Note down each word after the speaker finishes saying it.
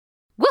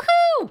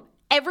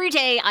Every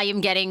day I am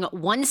getting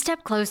one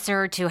step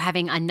closer to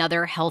having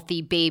another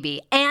healthy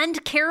baby,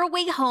 and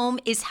Caraway Home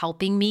is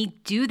helping me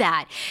do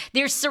that.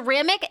 Their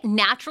ceramic,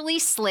 naturally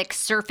slick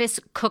surface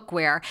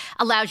cookware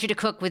allows you to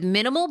cook with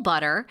minimal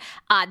butter.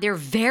 They're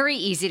very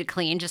easy to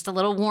clean, just a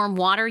little warm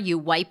water, you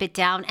wipe it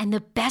down. And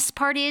the best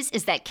part is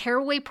that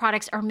Caraway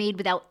products are made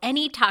without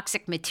any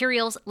toxic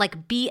materials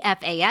like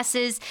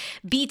BFASs,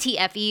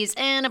 BTFEs,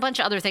 and a bunch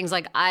of other things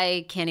like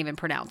I can't even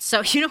pronounce. So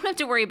you don't have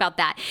to worry about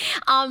that.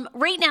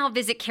 Right now,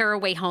 visit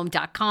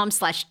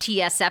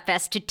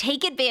carawayhome.com/TSFS to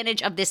take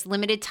advantage of this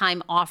limited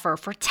time offer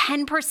for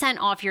 10%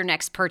 off your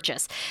next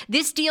purchase.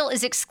 This deal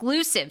is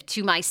exclusive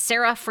to my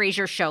Sarah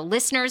Fraser Show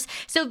listeners.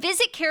 So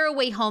visit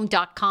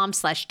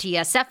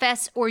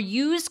carawayhome.com/TSFS or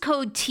use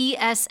code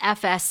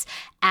TSFS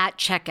at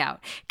checkout.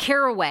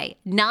 Caraway,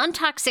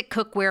 non-toxic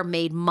cookware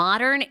made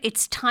modern.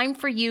 It's time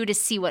for you to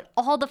see what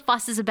all the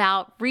fuss is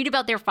about, read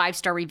about their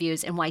 5-star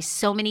reviews, and why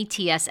so many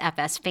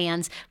TSFS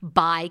fans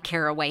buy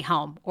Caraway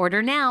Home.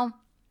 Order now.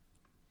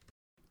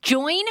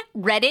 Join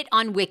Reddit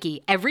on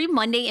Wiki every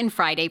Monday and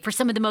Friday for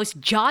some of the most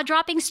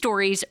jaw-dropping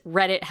stories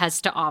Reddit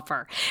has to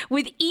offer.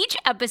 With each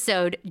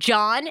episode,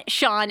 John,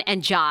 Sean,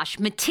 and Josh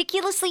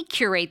meticulously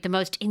curate the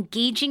most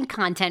engaging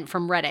content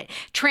from Reddit,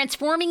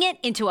 transforming it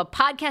into a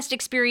podcast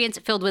experience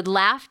filled with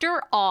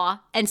laughter,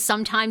 awe, and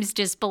sometimes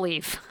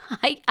disbelief.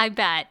 I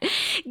bet.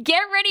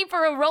 Get ready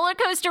for a roller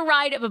coaster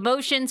ride of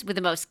emotions with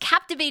the most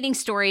captivating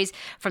stories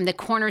from the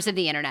corners of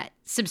the internet.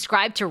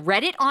 Subscribe to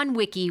Reddit on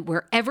Wiki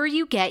wherever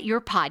you get your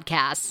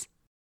podcasts.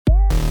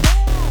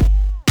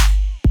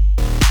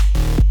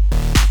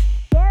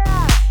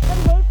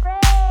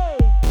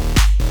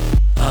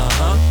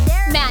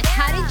 Matt,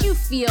 how did you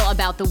feel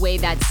about the way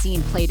that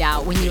scene played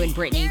out when you and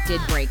Brittany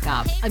did break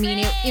up? I mean,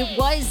 it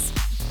was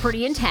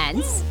pretty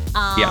intense.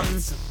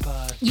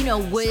 You know,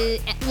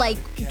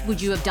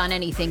 would you have done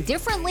anything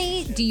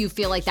differently? Do you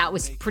feel like that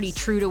was pretty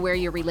true to where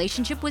your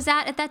relationship was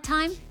at that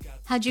time?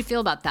 How'd you feel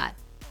about that?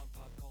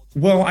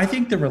 Well, I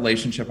think the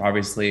relationship,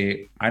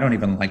 obviously, I don't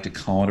even like to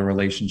call it a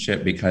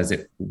relationship because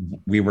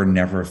we were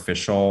never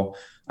official.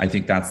 I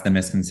think that's the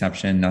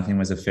misconception. Nothing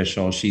was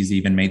official. She's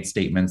even made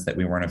statements that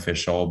we weren't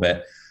official,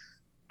 but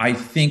I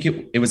think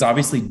it was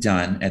obviously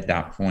done at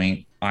that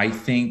point. I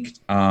think,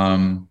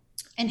 and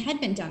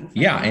had been done for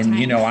a long time. And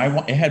you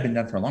know, it had been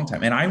done for a long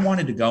time, and I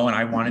wanted to go and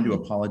I wanted to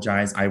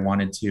apologize. I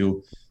wanted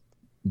to,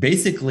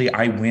 basically,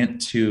 I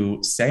went to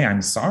say,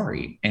 I'm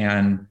sorry.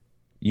 And,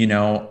 you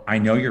know, I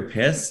know you're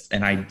pissed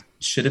and I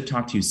should have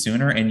talked to you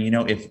sooner. And, you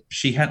know, if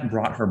she hadn't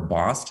brought her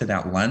boss to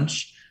that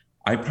lunch,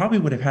 I probably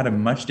would have had a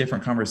much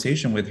different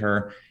conversation with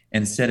her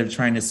instead of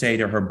trying to say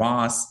to her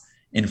boss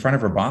in front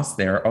of her boss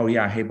there, oh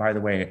yeah, hey, by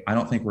the way, I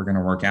don't think we're going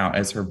to work out,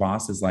 as her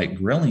boss is like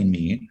grilling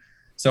me.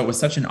 So it was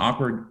such an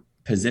awkward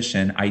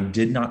position. I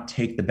did not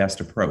take the best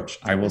approach.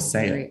 I will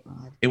say it.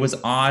 It was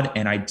odd.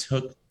 And I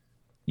took,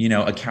 you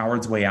know, a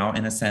coward's way out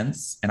in a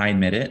sense. And I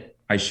admit it.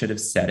 I should have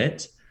said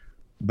it,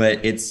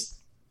 but it's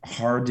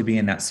hard to be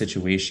in that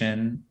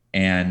situation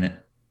and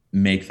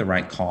make the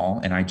right call.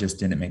 And I just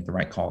didn't make the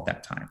right call at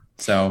that time.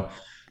 So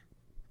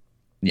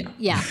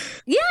yeah.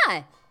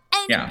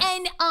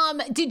 And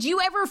did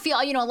you ever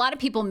feel, you know, a lot of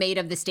people made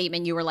of the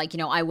statement, you were like, you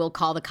know, I will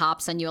call the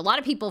cops on you. A lot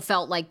of people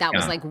felt like that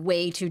was like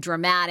way too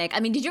dramatic. I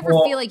mean, did you ever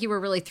feel like you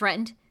were really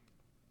threatened?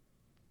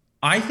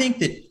 I think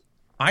that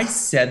I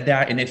said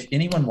that. And if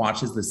anyone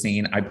watches the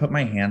scene, I put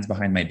my hands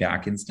behind my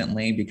back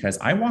instantly because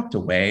I walked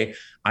away.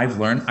 I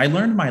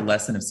learned my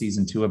lesson of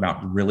season 2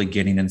 about really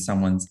getting in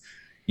someone's,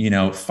 you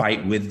know,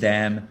 fight with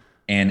them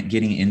and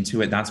getting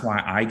into it. That's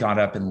why I got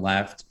up and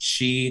left.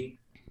 She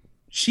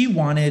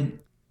wanted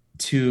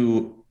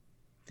a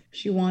reaction.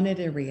 She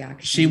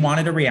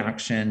wanted a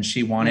reaction.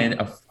 She wanted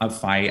a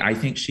fight. I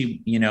think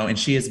she, you know, and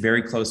she is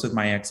very close with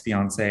my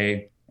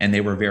ex-fiance and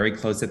they were very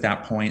close at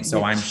that point.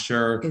 So I'm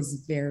sure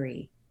is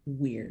very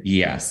weird.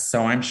 Yes.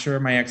 So I'm sure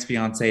my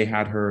ex-fiance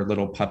had her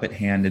little puppet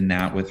hand in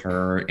that with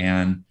her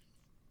and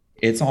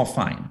it's all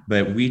fine.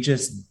 But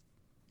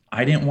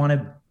I didn't want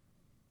to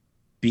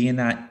be in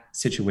that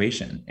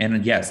situation.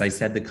 And yes, I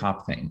said the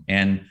cop thing.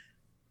 And,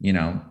 you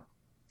know,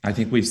 I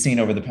think we've seen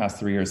over the past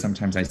 3 years,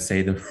 sometimes I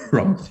say the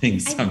wrong thing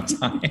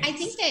sometimes. I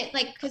think that,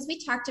 like, because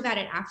we talked about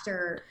it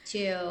after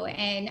too,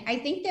 and I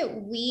think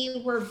that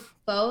we were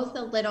both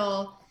a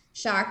little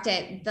shocked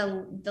at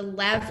the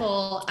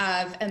level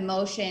of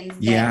emotions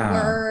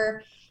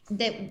that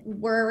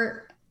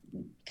were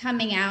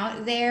coming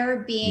out there,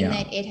 being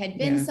that it had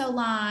been so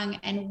long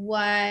and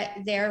what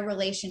their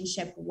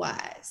relationship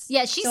was.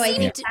 Yeah, I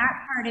think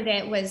that part of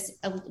it was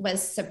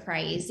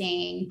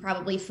surprising,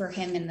 probably for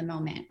him in the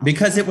moment.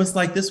 Because it was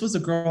like, this was a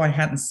girl I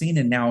hadn't seen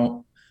in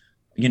now,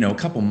 you know, a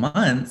couple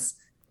months,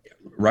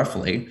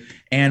 roughly,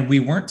 and we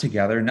weren't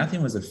together.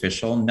 Nothing was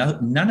official.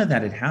 None of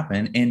that had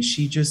happened, and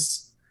she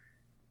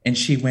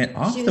went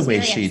off the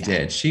way she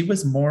did. She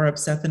was more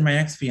upset than my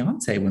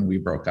ex-fiance when we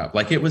broke up.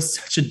 Like, it was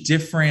such a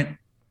different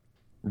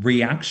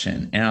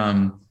reaction.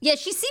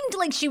 She seemed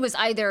like she was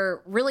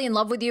either really in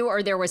love with you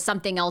or there was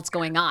something else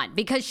going on,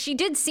 because she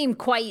did seem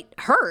quite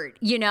hurt,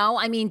 you know,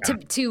 I mean, to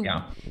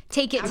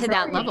take it to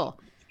that level.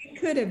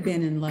 could have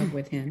been in love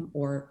with him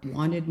or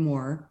wanted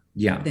more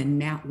than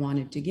Matt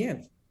wanted to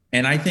give.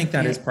 And I think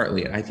that is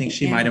partly it. I think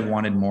she might have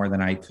wanted more than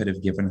I could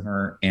have given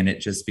her. And it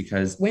just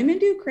because women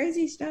do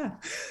crazy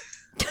stuff.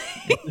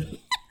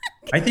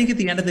 I think at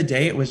the end of the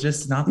day, it was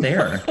just not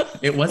there.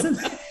 It wasn't.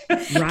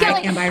 Right?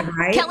 Kelly, am I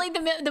right? Kelly,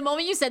 the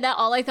moment you said that,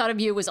 all I thought of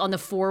you was on the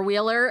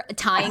four-wheeler,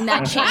 tying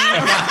that chain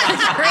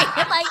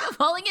around, like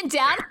pulling it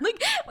down. Like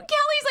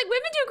Kelly's like,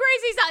 women do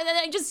crazy stuff. And then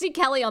I just see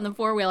Kelly on the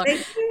four-wheeler.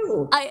 They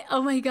do.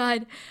 Oh my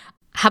God.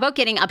 How about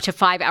getting up to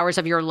 5 hours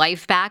of your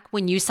life back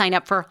when you sign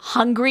up for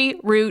Hungry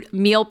Root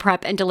meal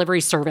prep and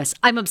delivery service?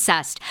 I'm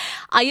obsessed.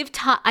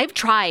 I've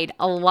tried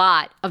a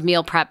lot of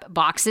meal prep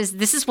boxes.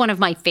 This is one of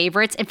my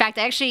favorites. In fact,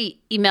 I actually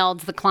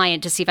emailed the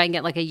client to see if I can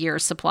get like a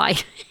year's supply.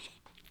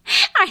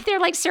 They're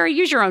like, Sarah,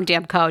 use your own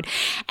damn code.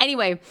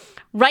 Anyway,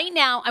 right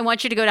now, I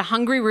want you to go to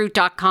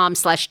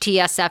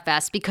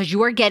hungryroot.com/TSFS because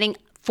you are getting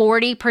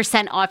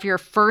 40% off your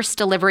first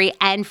delivery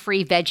and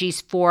free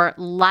veggies for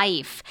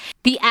life.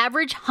 The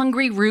average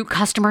Hungry Root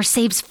customer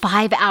saves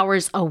 5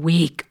 hours a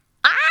week.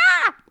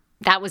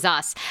 That was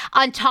us.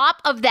 On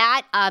top of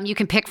that, you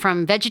can pick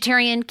from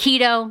vegetarian,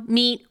 keto,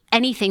 meat,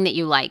 anything that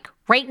you like.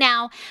 Right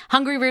now,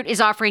 Hungry Root is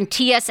offering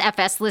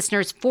TSFS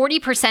listeners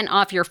 40%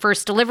 off your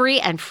first delivery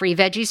and free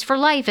veggies for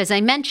life. As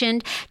I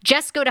mentioned,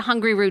 just go to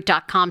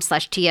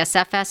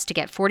hungryroot.com/TSFS to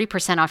get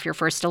 40% off your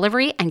first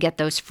delivery and get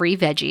those free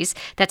veggies.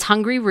 That's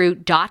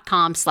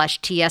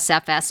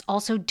hungryroot.com/TSFS.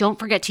 Also, don't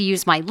forget to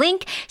use my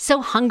link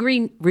so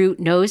Hungry Root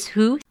knows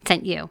who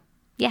sent you.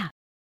 Yeah.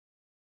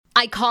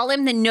 I call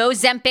him the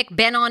no-Zempic,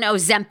 been on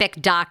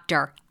Ozempic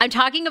doctor. I'm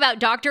talking about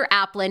Dr.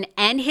 Applin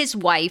and his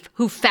wife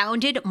who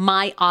founded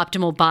My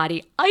Optimal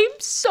Body. I am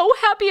so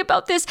happy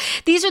about this.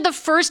 These are the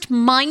first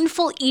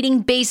mindful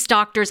eating-based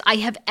doctors I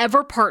have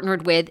ever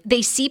partnered with.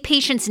 They see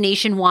patients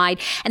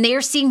nationwide, and they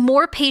are seeing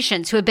more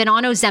patients who have been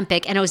on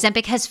Ozempic, and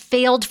Ozempic has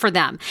failed for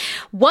them.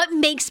 What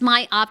makes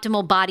My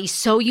Optimal Body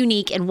so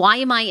unique, and why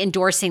am I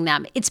endorsing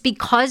them? It's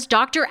because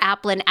Dr.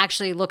 Applin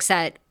actually looks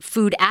at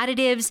food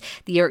additives,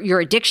 your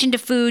addiction to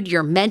food,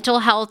 your mental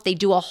health. They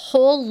do a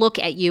whole look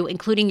at you,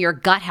 including your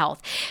gut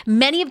health.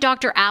 Many of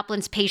Dr.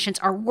 Applin's patients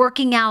are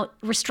working out,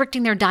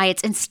 restricting their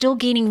diets, and still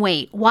gaining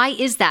weight. Why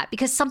is that?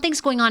 Because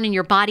something's going on in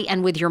your body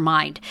and with your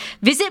mind.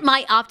 Visit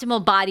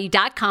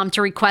myoptimalbody.com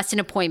to request an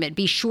appointment.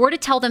 Be sure to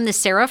tell them the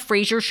Sarah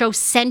Fraser Show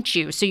sent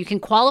you so you can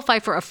qualify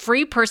for a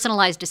free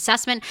personalized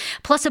assessment,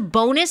 plus a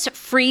bonus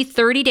free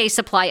 30-day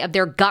supply of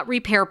their gut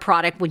repair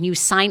product when you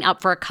sign up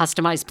for a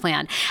customized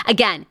plan.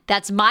 Again,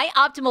 that's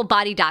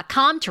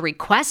myoptimalbody.com to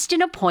request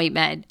an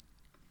appointment.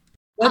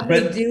 What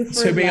they do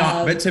for to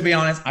be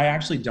honest, I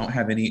actually don't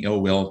have any ill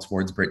will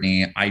towards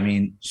Brittany. I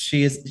mean,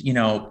 she is,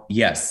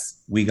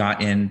 yes, we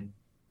got in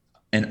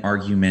an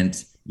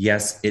argument.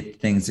 Yes,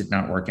 things did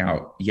not work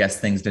out. Yes,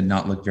 things did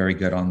not look very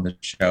good on the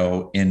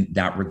show in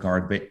that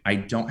regard, but I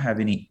don't have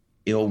any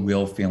ill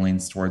will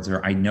feelings towards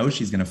her. I know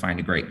she's going to find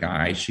a great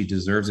guy. She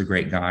deserves a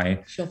great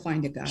guy. She'll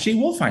find a guy. She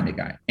will find a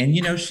guy. And,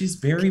 she's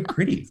very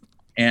pretty.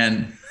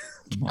 And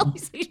Kelly,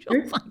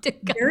 she'll find a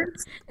guy.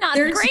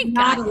 There's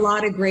not a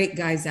lot of great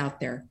guys out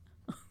there.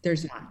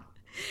 There's not.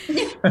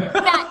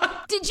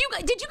 Matt, did you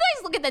guys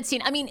look at that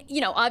scene? I mean,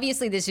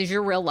 obviously this is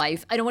your real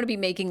life. I don't want to be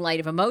making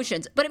light of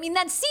emotions, but I mean,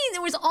 that scene,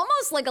 there was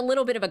almost like a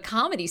little bit of a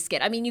comedy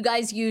skit. I mean, you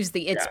guys used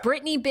the "It's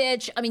Britney,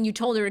 bitch." I mean, you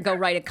told her to go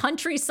write a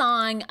country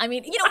song. I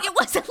mean, it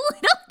was a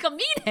little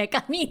comedic.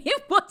 I mean,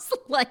 it was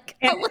like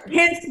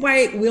hence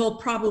why we'll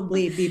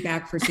probably be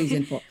back for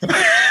season 4.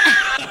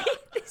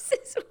 This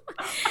is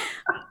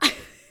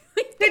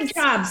good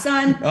job,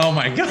 son. Oh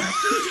my God.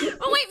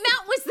 Oh wait,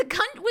 Matt, was the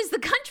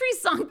country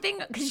song thing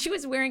because she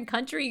was wearing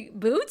country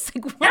boots?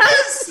 Like, what?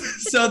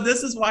 Yes. So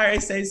this is why I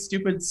say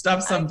stupid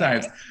stuff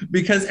sometimes,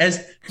 because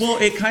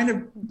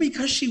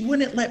because she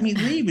wouldn't let me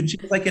leave, and she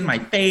was like in my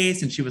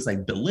face, and she was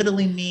like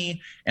belittling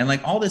me and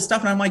like all this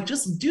stuff, and I'm like,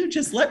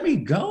 just let me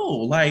go.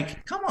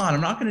 Like, come on,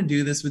 I'm not going to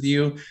do this with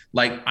you.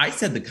 Like, I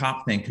said the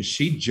cop thing because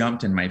she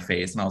jumped in my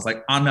face, and I was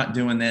like, I'm not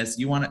doing this.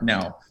 You want to?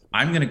 No,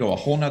 I'm going to go a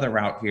whole nother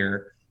route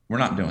here. We're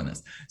not doing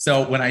this.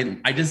 So when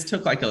I just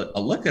took like a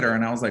look at her,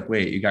 and I was like,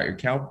 wait, you got your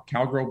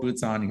cowgirl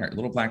boots on, you got your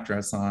little black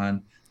dress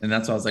on. And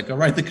that's why I was like, go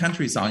write the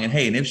country song. And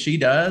hey, and if she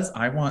does,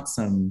 I want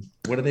some,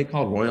 what are they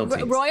called?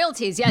 Royalties.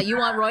 Royalties. Yeah. You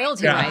want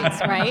royalty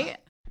rights, right?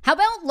 How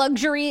about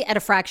luxury at a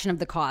fraction of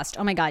the cost?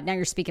 Oh my God, now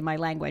you're speaking my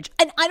language.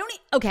 And I'm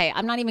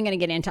not even going to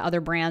get into other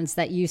brands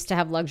that used to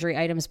have luxury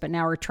items but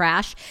now are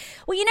trash.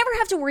 Well, you never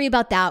have to worry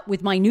about that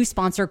with my new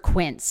sponsor,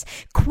 Quince.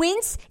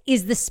 Quince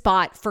is the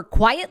spot for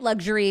quiet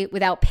luxury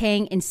without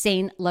paying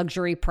insane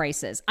luxury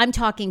prices. I'm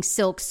talking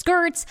silk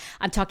skirts,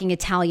 I'm talking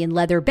Italian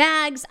leather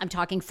bags, I'm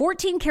talking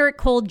 14 karat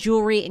gold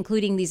jewelry,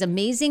 including these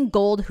amazing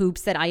gold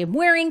hoops that I am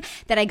wearing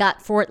that I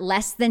got for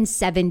less than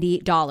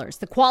 $70.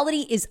 The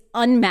quality is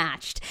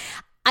unmatched.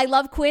 I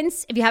love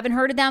Quince. If you haven't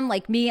heard of them,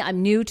 like me,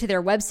 I'm new to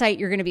their website.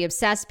 You're going to be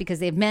obsessed because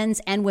they have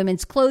men's and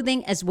women's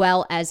clothing as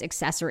well as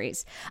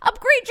accessories.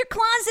 Upgrade your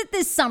closet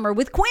this summer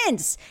with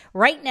Quince.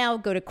 Right now,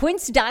 go to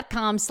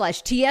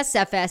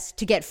quince.com/TSFS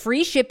to get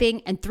free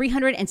shipping and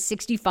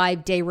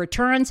 365-day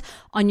returns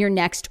on your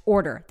next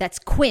order. That's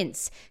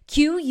Quince,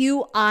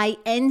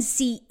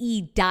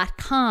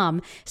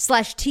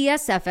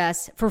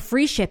 QUINCE.com/TSFS for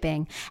free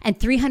shipping and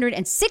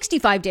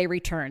 365-day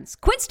returns.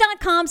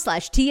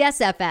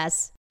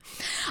 Quince.com/TSFS.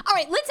 All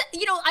right,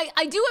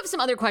 I do have some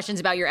other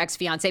questions about your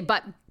ex-fiance,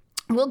 but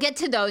we'll get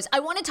to those. I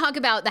want to talk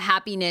about the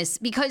happiness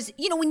because,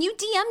 when you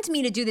DM'd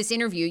me to do this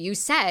interview, you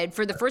said,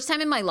 for the first time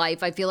in my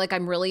life, I feel like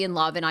I'm really in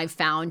love and I've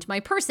found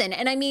my person.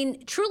 And I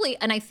mean, truly,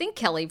 and I think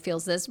Kelly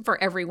feels this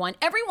for everyone.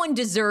 Everyone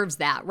deserves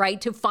that, right?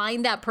 To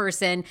find that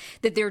person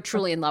that they're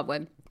truly in love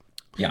with.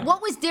 Yeah.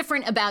 What was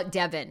different about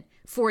Devon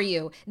for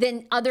you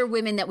than other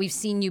women that we've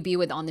seen you be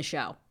with on the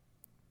show?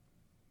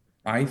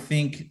 I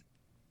think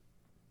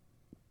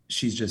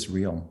she's just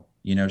real.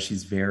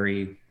 She's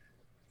very,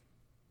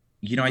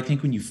 I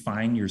think when you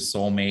find your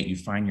soulmate, you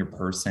find your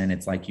person,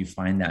 it's like you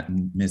find that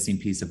missing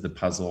piece of the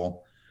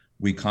puzzle.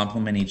 We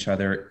complement each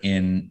other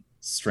in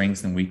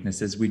strengths and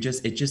weaknesses.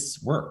 It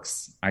just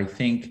works. I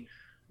think,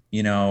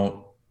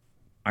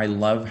 I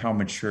love how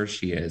mature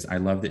she is. I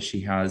love that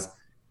she has,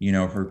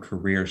 her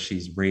career.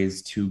 She's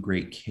raised 2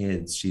 great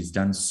kids. She's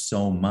done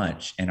so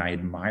much and I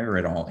admire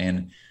it all.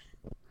 And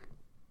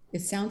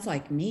it sounds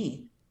like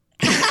me.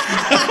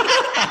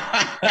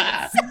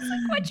 Sounds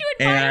like what you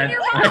admire in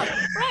your mom,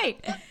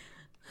 right?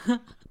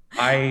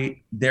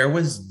 There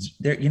was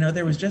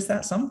just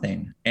that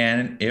something,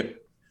 and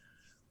it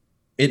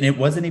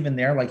wasn't even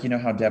there. Like,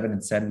 how Devon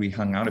had said, we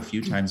hung out a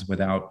few times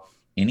without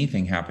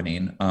anything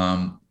happening.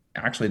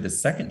 Actually, the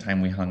second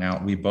time we hung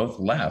out, we both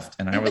left,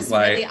 and I was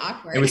like, really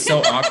awkward. It was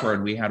so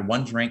awkward. We had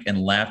one drink and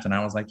left, and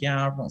I was like,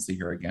 yeah, I won't see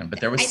her again. But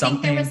there was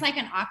something. There was like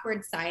an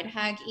awkward side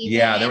hug.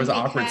 Yeah, there was an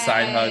awkward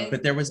side hug,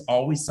 but there was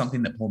always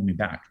something that pulled me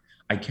back.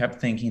 I kept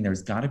thinking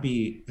there's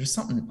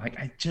something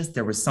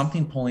there was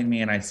something pulling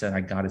me, and I said,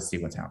 I got to see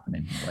what's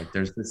happening here. Like,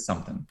 there's this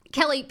something.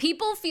 Kelly,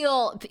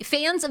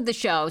 fans of the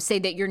show say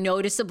that you're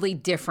noticeably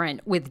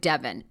different with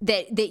Devon,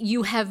 that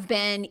you have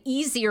been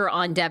easier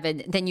on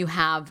Devon than you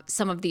have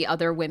some of the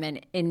other women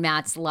in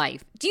Matt's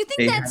life. Do you think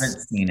they that's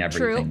haven't seen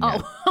everything true? Yet.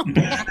 Oh,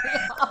 okay.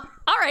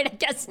 All right. I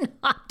guess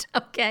not.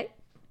 Okay.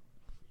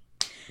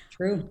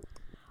 True.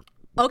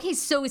 Okay.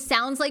 So it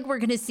sounds like we're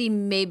going to see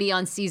maybe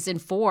on season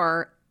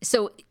 4.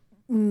 So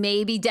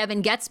maybe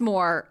Devon gets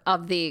more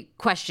of the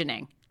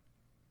questioning.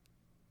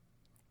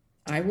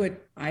 I'm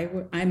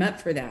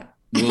up for that.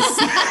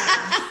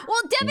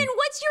 Well, Devon,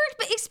 what's your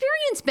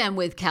experience been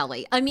with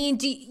Kelly? I mean,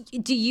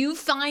 do you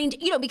find,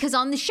 because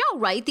on the show,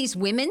 right, these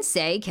women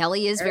say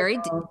Kelly is very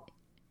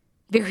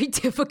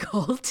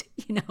difficult,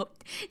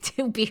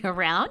 to be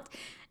around.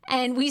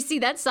 And we see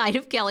that side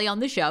of Kelly on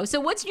the show. So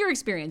what's your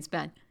experience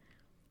been?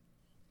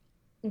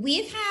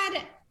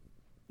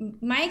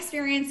 My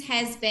experience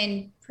has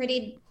been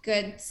pretty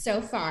good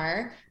so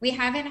far. We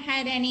haven't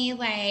had any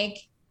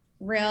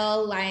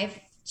real life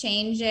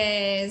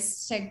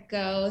changes to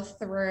go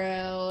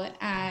through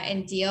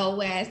and deal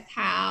with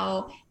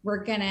how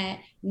we're gonna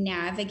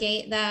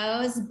navigate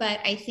those. But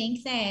I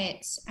think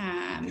that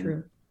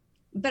True.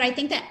 But I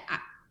think that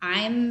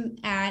I'm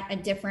at a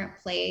different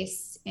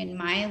place in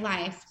my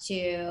life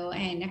too,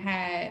 and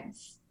have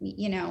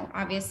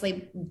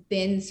obviously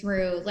been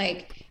through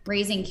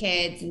raising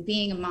kids and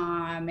being a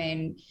mom,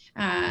 and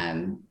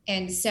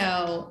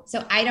so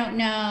I don't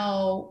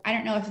know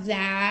if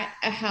that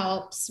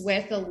helps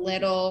with a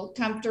little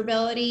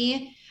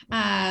comfortability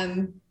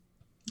when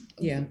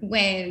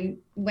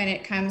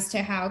it comes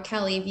to how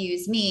Kelly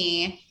views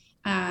me,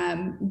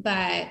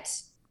 but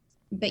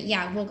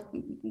yeah,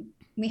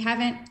 we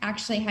haven't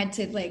actually had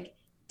to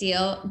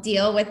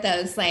deal with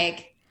those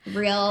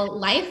real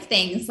life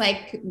things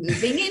like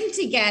moving in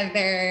together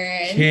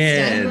and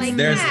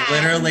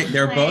kids.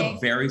 They're both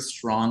very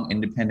strong,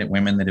 independent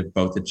women that have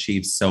both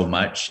achieved so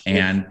much.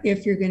 And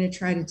if you're going to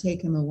try to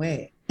take him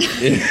away,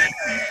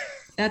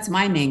 that's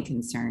my main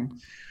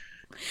concern.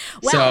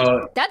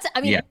 Well,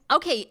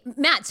 Okay,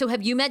 Matt, so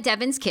have you met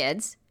Devon's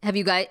kids? Have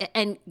you guys,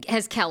 and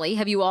has Kelly,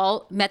 have you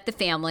all met the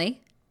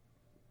family?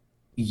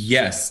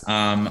 Yes.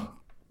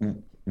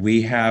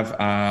 We have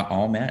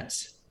all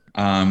met.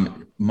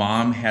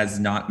 Mom has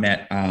not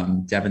met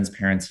Devon's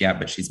parents yet,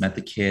 but she's met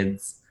the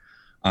kids.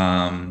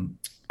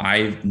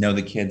 I know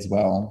the kids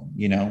well,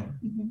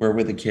 we're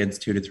with the kids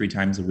 2 to 3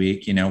 times a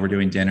week. We're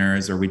doing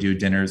dinners, or we do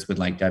dinners with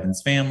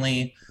Devon's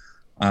family,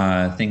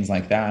 things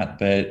like that.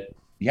 But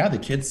yeah, the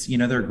kids,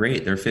 they're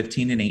great. They're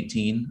 15 and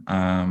 18.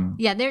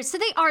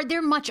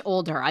 They're much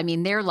older. I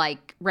mean, they're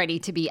ready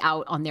to be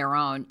out on their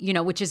own,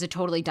 which is a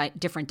totally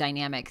different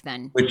dynamic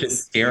than. Which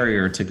is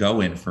scarier to go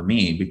in for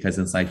me, because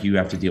it's you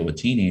have to deal with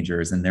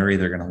teenagers, and they're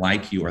either going to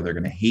like you or they're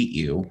going to hate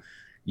you,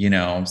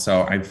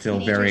 so I feel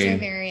teenagers are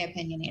very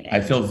opinionated. I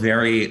feel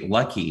very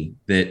lucky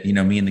that,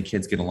 me and the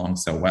kids get along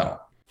so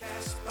well.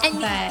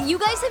 And you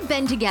guys have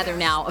been together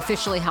now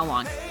officially how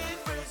long?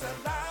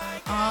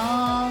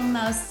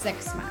 Almost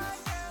 6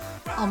 months.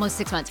 Almost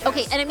 6 months.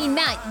 Okay. And I mean,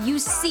 Matt, you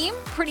seem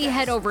pretty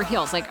head over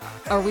heels. Like,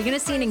 are we going to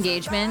see an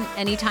engagement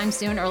anytime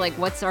soon? Or like,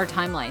 what's our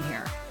timeline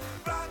here?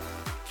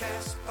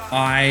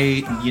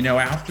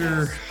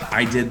 After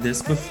I did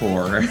this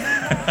before,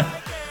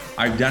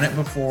 I've done it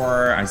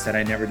before. I said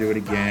I'd never do it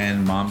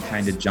again. Mom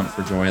kind of jumped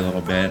for joy a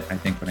little bit, I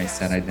think, when I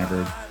said I'd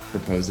never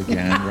propose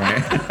again,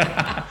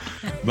 right?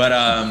 But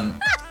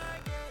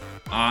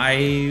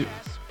I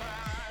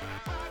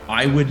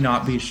would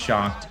not be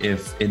shocked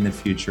if in the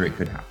future it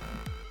could happen.